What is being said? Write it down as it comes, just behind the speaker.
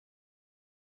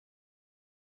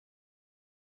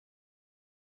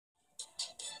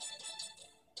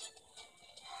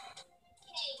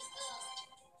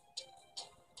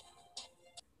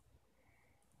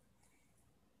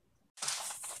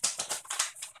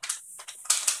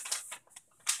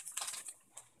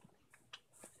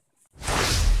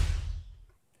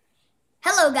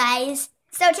Hello guys!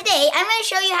 So today I'm going to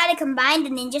show you how to combine the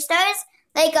ninja stars,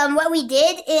 like what we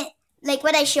did, like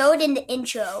what I showed in the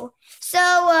intro. So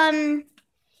I'm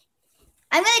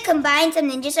going to combine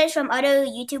some ninja stars from other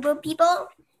YouTuber people.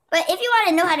 But if you want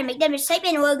to know how to make them, just type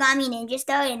in origami ninja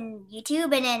star in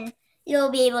YouTube and then you'll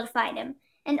be able to find them.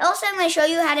 And also I'm going to show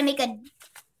you how to make a...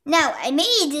 Now, I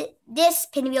made this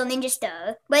pinwheel ninja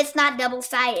star, but it's not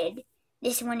double-sided.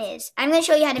 This one is. I'm going to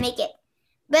show you how to make it.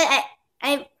 But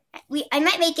I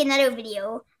might make another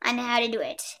video on how to do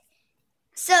it.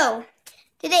 So,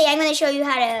 today I'm going to show you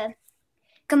how to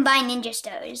combine ninja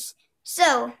stars.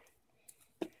 So,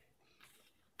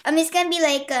 it's going to be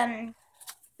like,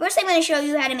 first I'm going to show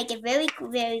you how to make it very,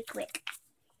 very quick.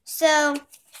 So,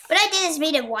 what I did is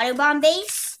made a water bomb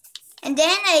base, and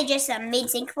then I just made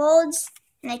sink folds,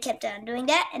 and I kept on doing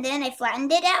that, and then I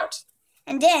flattened it out,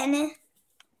 and then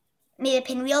made a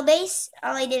pinwheel base.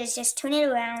 All I did is just turn it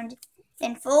around,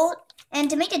 then fold. And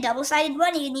to make a double-sided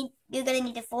one, you're gonna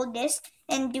need to fold this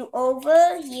and do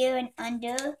over here and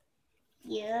under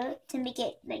here to make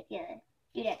it like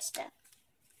do that stuff.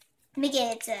 Make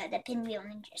it the pinwheel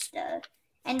ninja stuff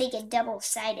and make it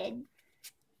double-sided.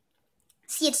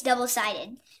 See, it's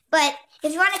double-sided. But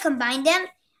if you want to combine them,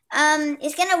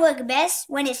 it's gonna work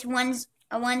best when it's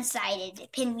a one-sided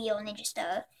pinwheel ninja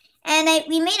star. And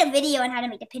we made a video on how to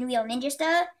make the pinwheel ninja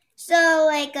star. So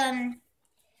like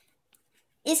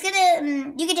it's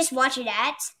gonna you can just watch it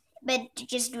but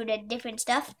just do the different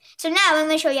stuff. So now I'm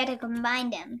gonna show you how to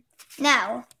combine them.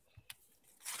 Now,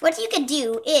 what you could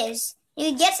do is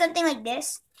you could get something like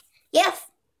this. Yeah,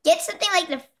 get something like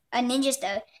a ninja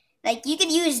star. Like you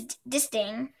could use this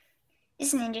thing,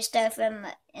 this ninja star from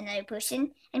another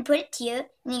person, and put it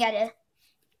here. And you got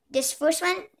this first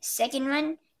one, second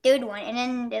one, third one, and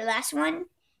then the last one.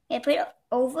 You put it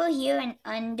over here and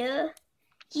under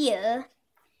here.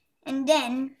 And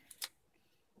then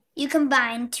you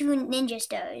combine two ninja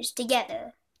stars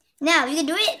together. Now you can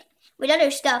do it with other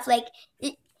stuff. Like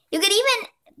you could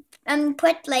even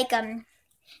put like on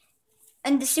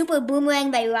the Super Boomerang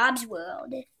by Rob's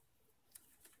World.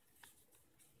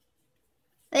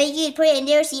 Like you could put it in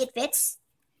there, see it fits.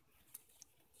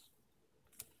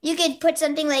 You could put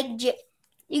something like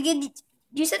you could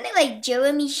do something like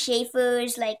Jeremy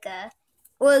Schaefer's like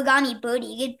origami birdie.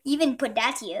 You could even put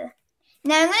that here.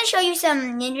 Now I'm going to show you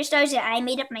some ninja stars that I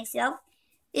made up myself.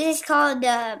 This is called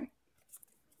Ninja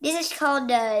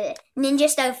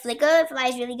Star Flicker. It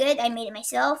flies really good. I made it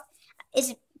myself.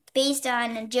 It's based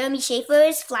on Jeremy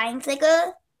Schaefer's Flying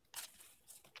Flicker.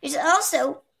 There's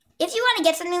also, if you want to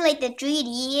get something like the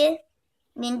 3D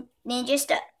Ninja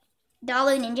Star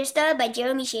Dollar Ninja Star by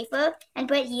Jeremy Schaefer and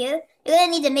put it here, you're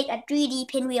going to need to make a 3D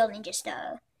pinwheel ninja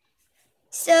star.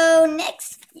 So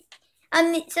next,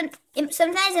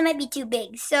 sometimes it might be too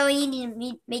big, so you need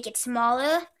to make it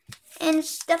smaller and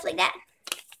stuff like that.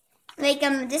 Like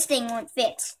this thing won't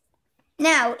fit.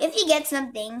 Now, if you get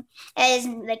something that is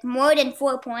like more than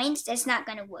 4 points, that's not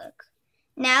gonna work.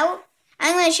 Now,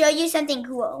 I'm gonna show you something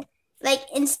cool. Like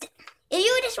if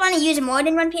you just want to use more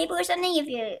than one paper or something, if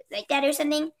you're like that or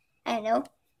something, I don't know.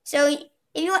 So if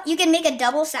you want, you can make a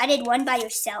double-sided one by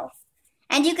yourself,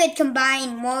 and you could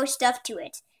combine more stuff to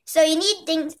it. So you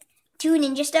need two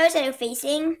ninja stars that are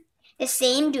facing the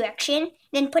same direction,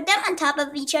 then put them on top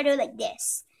of each other like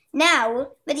this.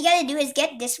 Now, what you gotta do is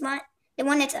get this one, the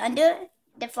one that's under,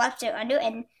 the flaps are under,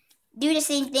 and do the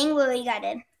same thing where you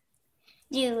gotta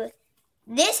do,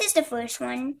 this is the first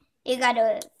one, you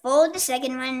gotta fold the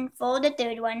second one, fold the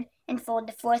third one, and fold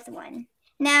the fourth one.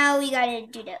 Now, you gotta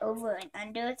do the over and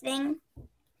under thing,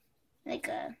 like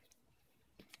a...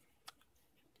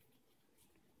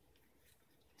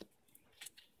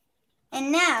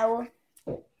 And now,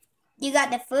 you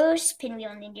got the first pinwheel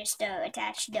ninja star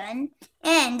attached done,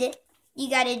 and you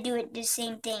gotta do it the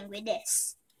same thing with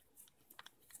this.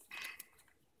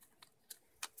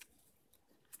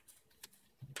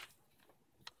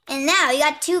 And now you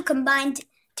got two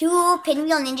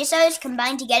pinwheel ninja stars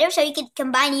combined together, so you can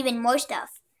combine even more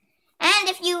stuff. And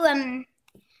if you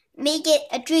make it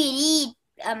a 3D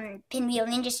pinwheel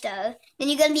ninja star, then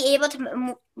you're gonna be able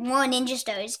to more ninja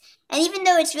stars. And even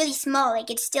though it's really small,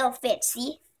 like it still fits,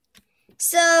 see?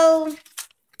 So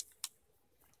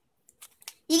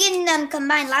you can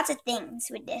combine lots of things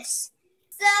with this.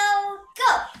 So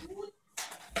go!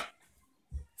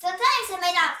 Sometimes it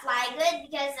might not fly good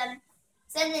because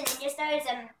some of the ninja stars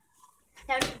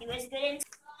don't do as good.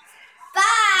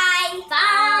 Bye!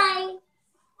 Bye!